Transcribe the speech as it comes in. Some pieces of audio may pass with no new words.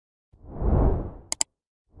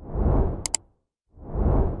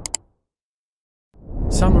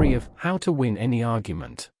Summary of How to Win Any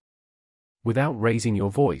Argument Without Raising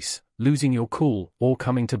Your Voice, Losing Your Cool, or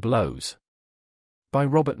Coming to Blows. By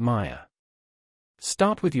Robert Meyer.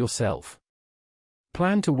 Start with yourself.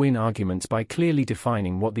 Plan to win arguments by clearly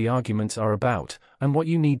defining what the arguments are about, and what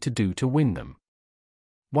you need to do to win them.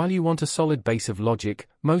 While you want a solid base of logic,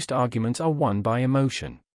 most arguments are won by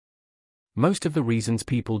emotion. Most of the reasons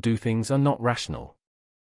people do things are not rational.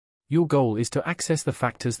 Your goal is to access the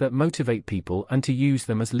factors that motivate people and to use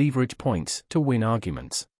them as leverage points to win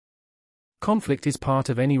arguments. Conflict is part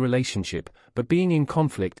of any relationship, but being in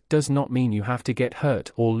conflict does not mean you have to get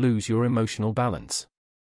hurt or lose your emotional balance.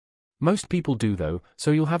 Most people do though,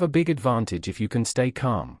 so you'll have a big advantage if you can stay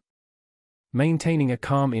calm. Maintaining a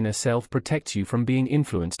calm inner self protects you from being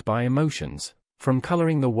influenced by emotions, from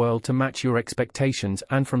coloring the world to match your expectations,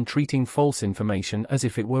 and from treating false information as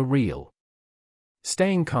if it were real.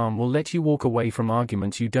 Staying calm will let you walk away from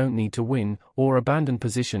arguments you don't need to win, or abandon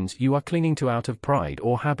positions you are clinging to out of pride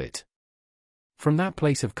or habit. From that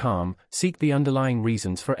place of calm, seek the underlying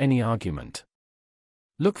reasons for any argument.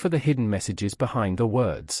 Look for the hidden messages behind the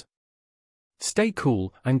words. Stay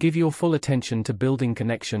cool, and give your full attention to building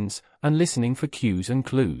connections, and listening for cues and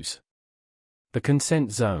clues. The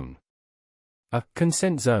consent zone. A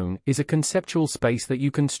consent zone is a conceptual space that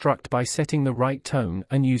you construct by setting the right tone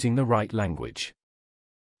and using the right language.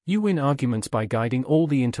 You win arguments by guiding all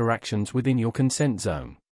the interactions within your consent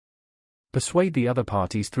zone. Persuade the other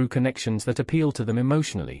parties through connections that appeal to them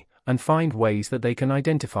emotionally, and find ways that they can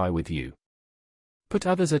identify with you. Put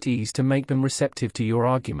others at ease to make them receptive to your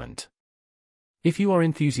argument. If you are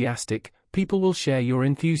enthusiastic, people will share your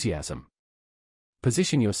enthusiasm.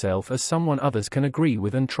 Position yourself as someone others can agree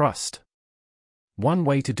with and trust. One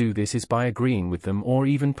way to do this is by agreeing with them or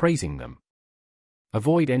even praising them.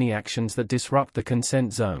 Avoid any actions that disrupt the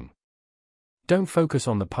consent zone. Don't focus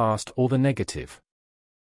on the past or the negative.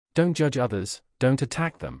 Don't judge others, don't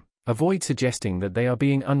attack them. Avoid suggesting that they are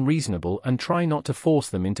being unreasonable and try not to force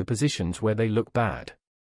them into positions where they look bad.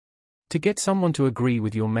 To get someone to agree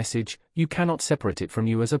with your message, you cannot separate it from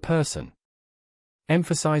you as a person.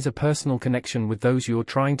 Emphasize a personal connection with those you're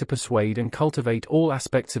trying to persuade and cultivate all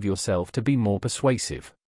aspects of yourself to be more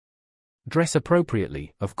persuasive. Dress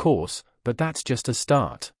appropriately, of course, but that's just a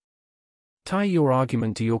start. Tie your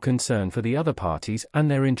argument to your concern for the other parties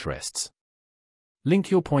and their interests.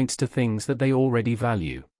 Link your points to things that they already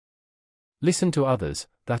value. Listen to others,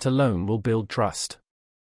 that alone will build trust.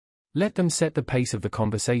 Let them set the pace of the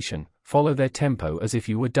conversation, follow their tempo as if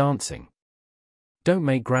you were dancing. Don't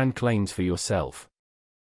make grand claims for yourself.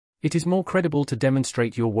 It is more credible to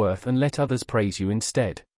demonstrate your worth and let others praise you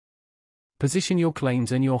instead. Position your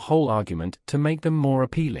claims and your whole argument to make them more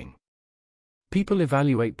appealing. People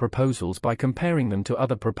evaluate proposals by comparing them to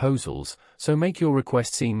other proposals, so make your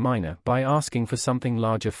request seem minor by asking for something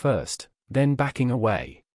larger first, then backing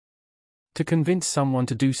away. To convince someone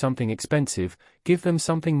to do something expensive, give them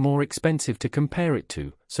something more expensive to compare it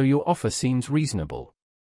to, so your offer seems reasonable.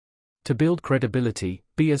 To build credibility,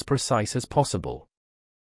 be as precise as possible.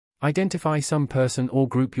 Identify some person or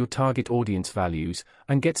group your target audience values,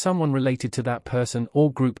 and get someone related to that person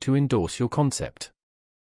or group to endorse your concept.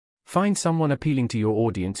 Find someone appealing to your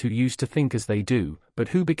audience who used to think as they do, but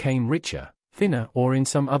who became richer, thinner, or in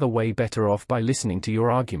some other way better off by listening to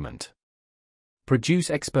your argument.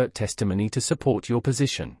 Produce expert testimony to support your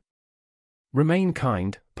position. Remain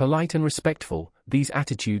kind, polite, and respectful. These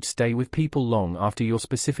attitudes stay with people long after your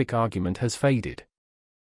specific argument has faded.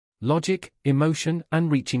 Logic, emotion,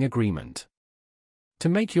 and reaching agreement. To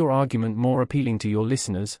make your argument more appealing to your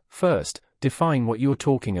listeners, first, define what you're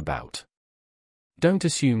talking about. Don't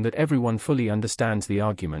assume that everyone fully understands the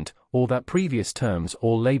argument, or that previous terms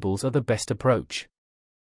or labels are the best approach.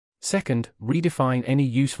 Second, redefine any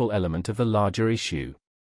useful element of the larger issue.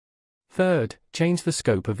 Third, change the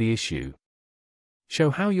scope of the issue.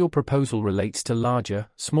 Show how your proposal relates to larger,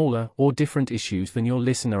 smaller, or different issues than your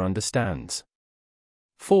listener understands.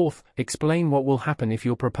 Fourth, explain what will happen if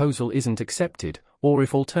your proposal isn't accepted, or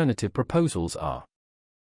if alternative proposals are.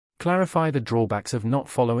 Clarify the drawbacks of not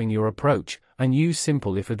following your approach, and use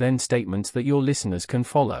simple if-then statements that your listeners can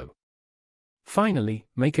follow. Finally,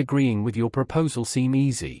 make agreeing with your proposal seem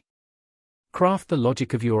easy. Craft the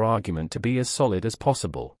logic of your argument to be as solid as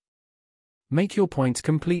possible. Make your points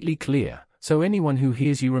completely clear, so anyone who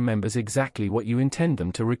hears you remembers exactly what you intend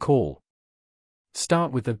them to recall.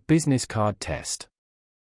 Start with the business card test.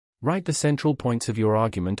 Write the central points of your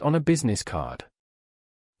argument on a business card.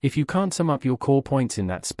 If you can't sum up your core points in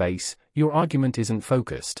that space, your argument isn't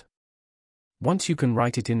focused. Once you can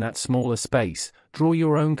write it in that smaller space, draw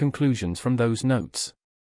your own conclusions from those notes.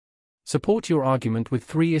 Support your argument with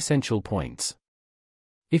 3 essential points.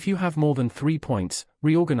 If you have more than 3 points,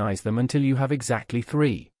 reorganize them until you have exactly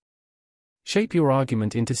 3. Shape your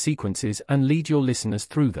argument into sequences and lead your listeners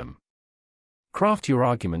through them. Craft your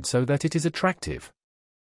argument so that it is attractive.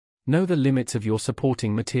 Know the limits of your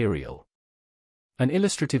supporting material. An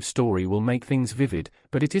illustrative story will make things vivid,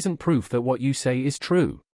 but it isn't proof that what you say is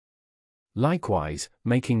true. Likewise,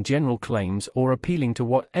 making general claims or appealing to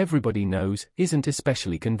what everybody knows isn't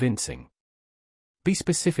especially convincing. Be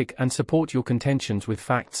specific and support your contentions with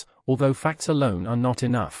facts, although facts alone are not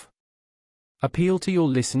enough. Appeal to your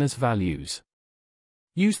listeners' values.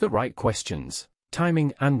 Use the right questions,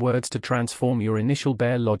 timing, and words to transform your initial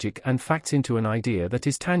bare logic and facts into an idea that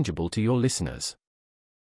is tangible to your listeners.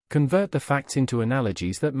 Convert the facts into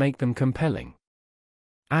analogies that make them compelling.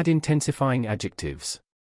 Add intensifying adjectives.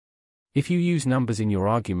 If you use numbers in your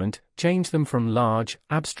argument, change them from large,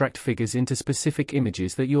 abstract figures into specific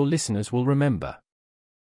images that your listeners will remember.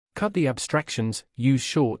 Cut the abstractions, use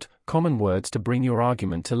short, common words to bring your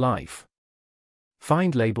argument to life.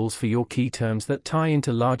 Find labels for your key terms that tie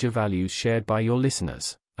into larger values shared by your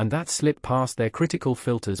listeners, and that slip past their critical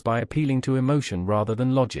filters by appealing to emotion rather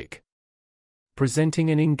than logic. Presenting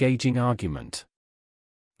an engaging argument.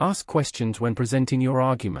 Ask questions when presenting your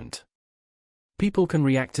argument. People can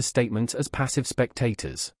react to statements as passive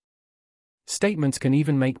spectators. Statements can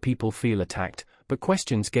even make people feel attacked, but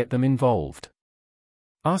questions get them involved.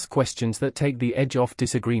 Ask questions that take the edge off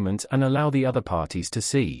disagreements and allow the other parties to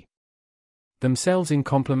see themselves in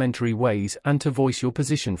complementary ways and to voice your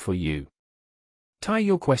position for you. Tie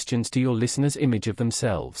your questions to your listeners' image of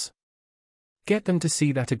themselves. Get them to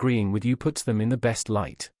see that agreeing with you puts them in the best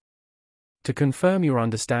light. To confirm your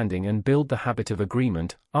understanding and build the habit of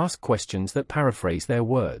agreement, ask questions that paraphrase their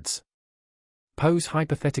words. Pose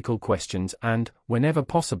hypothetical questions and, whenever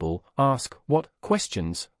possible, ask what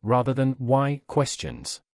questions rather than why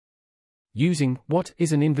questions. Using what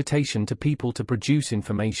is an invitation to people to produce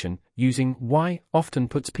information, using why often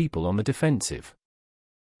puts people on the defensive.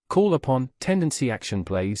 Call upon tendency action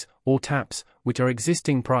plays, or TAPs, which are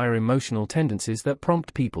existing prior emotional tendencies that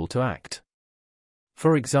prompt people to act.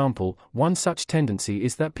 For example, one such tendency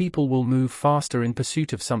is that people will move faster in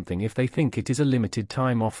pursuit of something if they think it is a limited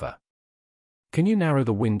time offer. Can you narrow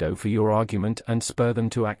the window for your argument and spur them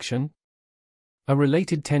to action? A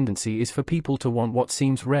related tendency is for people to want what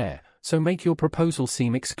seems rare, so make your proposal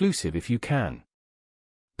seem exclusive if you can.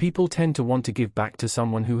 People tend to want to give back to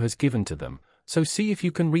someone who has given to them, so see if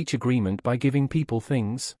you can reach agreement by giving people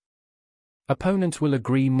things. Opponents will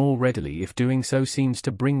agree more readily if doing so seems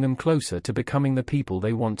to bring them closer to becoming the people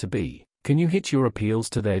they want to be. Can you hitch your appeals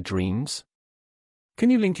to their dreams? Can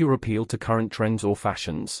you link your appeal to current trends or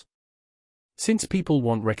fashions? Since people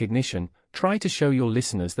want recognition, try to show your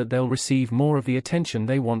listeners that they'll receive more of the attention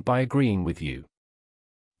they want by agreeing with you.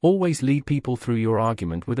 Always lead people through your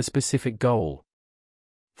argument with a specific goal.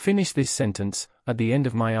 Finish this sentence: at the end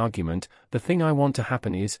of my argument, the thing I want to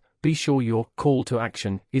happen is, be sure your call to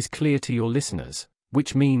action is clear to your listeners,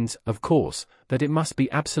 which means, of course, that it must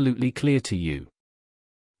be absolutely clear to you.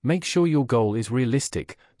 Make sure your goal is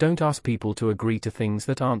realistic, don't ask people to agree to things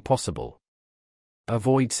that aren't possible.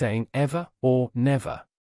 Avoid saying ever or never.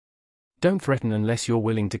 Don't threaten unless you're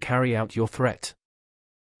willing to carry out your threat.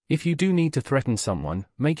 If you do need to threaten someone,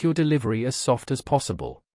 make your delivery as soft as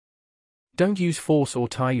possible. Don't use force or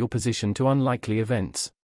tie your position to unlikely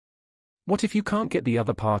events. What if you can't get the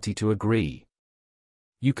other party to agree?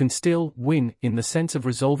 You can still win in the sense of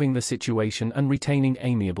resolving the situation and retaining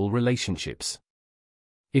amiable relationships.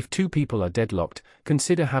 If two people are deadlocked,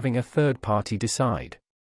 consider having a third party decide.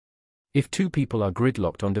 If two people are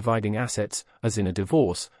gridlocked on dividing assets, as in a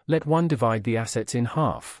divorce, let one divide the assets in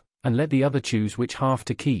half, and let the other choose which half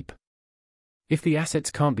to keep. If the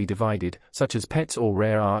assets can't be divided, such as pets or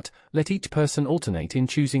rare art, let each person alternate in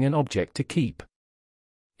choosing an object to keep.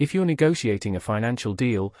 If you're negotiating a financial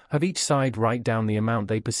deal, have each side write down the amount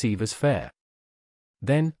they perceive as fair.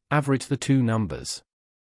 Then, average the two numbers.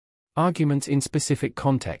 Arguments in specific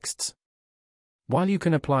contexts. While you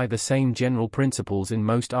can apply the same general principles in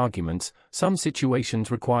most arguments, some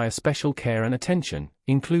situations require special care and attention,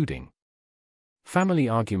 including family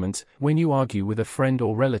arguments. When you argue with a friend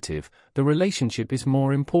or relative, the relationship is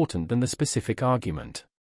more important than the specific argument.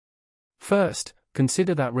 First,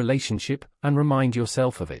 consider that relationship, and remind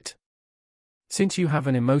yourself of it. Since you have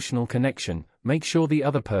an emotional connection, make sure the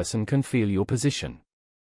other person can feel your position.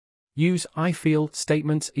 Use I feel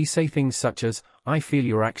statements. Say things such as, I feel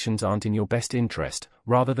your actions aren't in your best interest,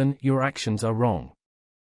 rather than, your actions are wrong.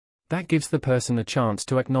 That gives the person a chance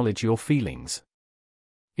to acknowledge your feelings.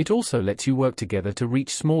 It also lets you work together to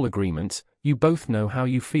reach small agreements, you both know how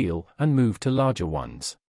you feel, and move to larger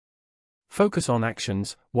ones. Focus on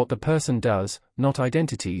actions, what the person does, not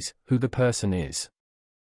identities, who the person is.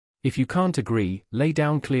 If you can't agree, lay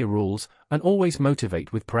down clear rules, and always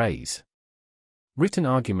motivate with praise. Written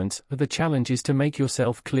arguments, the challenge is to make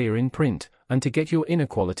yourself clear in print, and to get your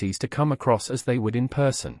inequalities to come across as they would in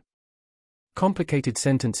person. Complicated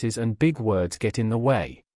sentences and big words get in the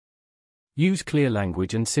way. Use clear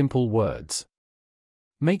language and simple words.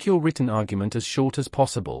 Make your written argument as short as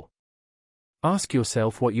possible. Ask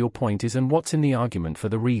yourself what your point is and what's in the argument for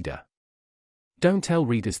the reader. Don't tell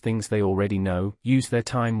readers things they already know, use their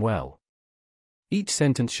time well. Each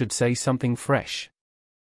sentence should say something fresh.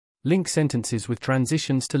 Link sentences with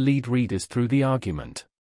transitions to lead readers through the argument.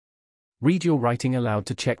 Read your writing aloud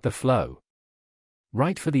to check the flow.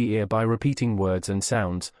 Write for the ear by repeating words and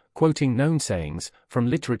sounds, quoting known sayings,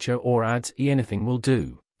 from literature or ads, anything will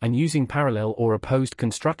do, and using parallel or opposed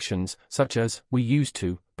constructions, such as, we used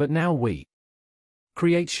to, but now we.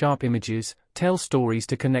 Create sharp images, tell stories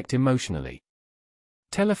to connect emotionally.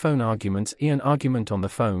 Telephone arguments. An argument on the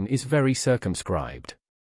phone is very circumscribed.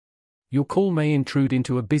 Your call may intrude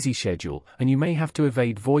into a busy schedule, and you may have to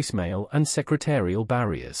evade voicemail and secretarial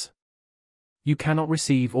barriers. You cannot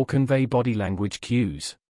receive or convey body language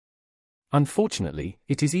cues. Unfortunately,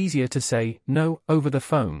 it is easier to say no over the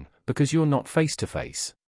phone, because you're not face to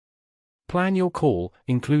face. Plan your call,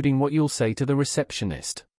 including what you'll say to the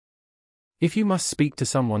receptionist. If you must speak to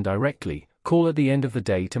someone directly, call at the end of the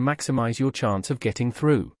day to maximize your chance of getting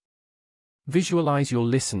through. Visualize your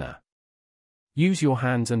listener. Use your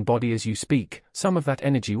hands and body as you speak, some of that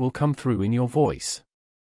energy will come through in your voice.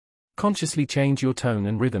 Consciously change your tone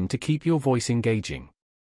and rhythm to keep your voice engaging.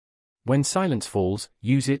 When silence falls,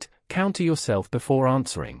 use it, counter yourself before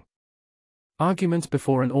answering. Arguments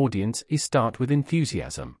before an audience is start with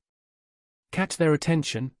enthusiasm. Catch their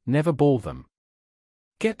attention, never bore them.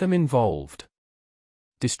 Get them involved.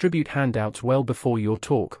 Distribute handouts well before your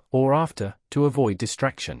talk, or after, to avoid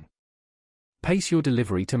distraction. Pace your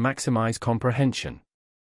delivery to maximize comprehension.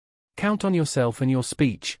 Count on yourself and your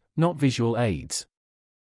speech, not visual aids.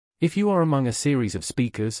 If you are among a series of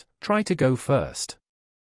speakers, try to go first.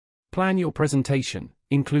 Plan your presentation,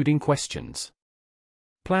 including questions.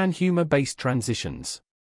 Plan humor-based transitions.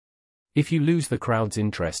 If you lose the crowd's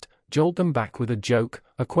interest, jolt them back with a joke,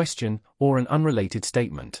 a question, or an unrelated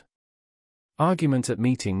statement. Arguments at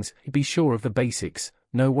meetings. Be sure of the basics,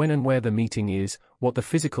 know when and where the meeting is, what the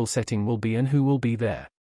physical setting will be and who will be there.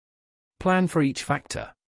 Plan for each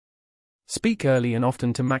factor. Speak early and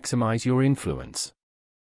often to maximize your influence.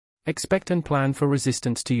 Expect and plan for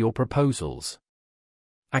resistance to your proposals.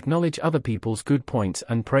 Acknowledge other people's good points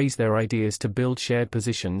and praise their ideas to build shared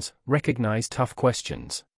positions, recognize tough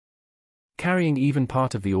questions. Carrying even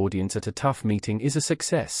part of the audience at a tough meeting is a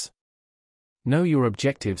success. Know your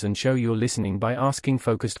objectives and show you're listening by asking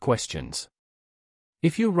focused questions.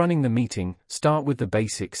 If you're running the meeting, start with the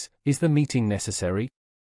basics. Is the meeting necessary?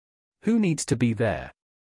 Who needs to be there?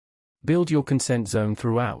 Build your consent zone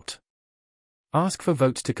throughout. Ask for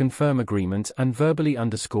votes to confirm agreements and verbally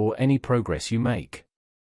underscore any progress you make.